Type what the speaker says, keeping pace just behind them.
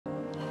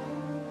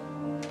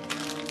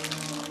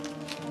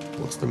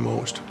What's the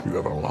most you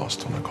ever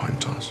lost on a coin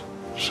toss?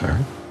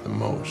 Sir? The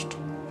most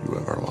you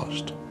ever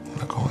lost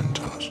on a coin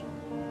toss?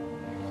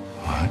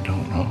 I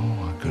don't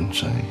know. I couldn't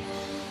say.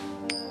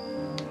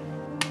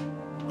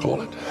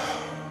 Call it.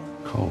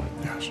 Call it.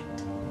 Yes.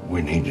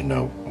 We need to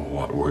know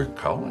what we're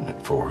calling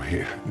it for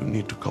here. You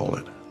need to call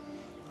it.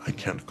 I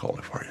can't call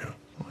it for you.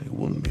 Well, it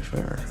wouldn't be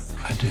fair.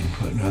 I didn't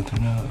put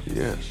nothing up.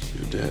 Yes,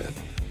 you did.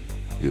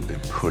 You've been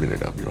putting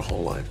it up your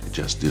whole life. You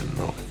just didn't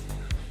know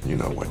it. You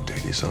know what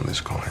date is on this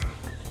coin?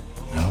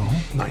 No?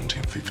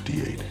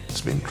 1958.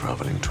 It's been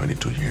traveling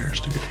 22 years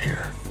to get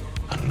here.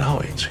 And now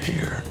it's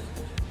here.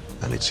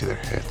 And it's either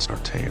heads or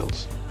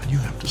tails. And you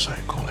have to say,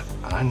 call it.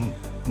 I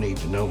need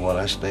to know what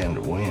I stand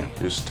to win.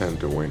 You stand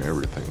to win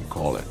everything.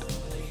 Call it.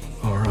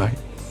 All right.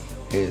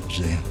 Heads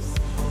then.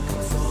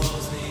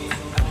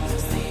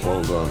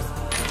 Hold on.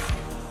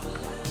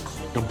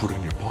 Don't put it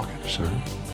in your pocket. Sir?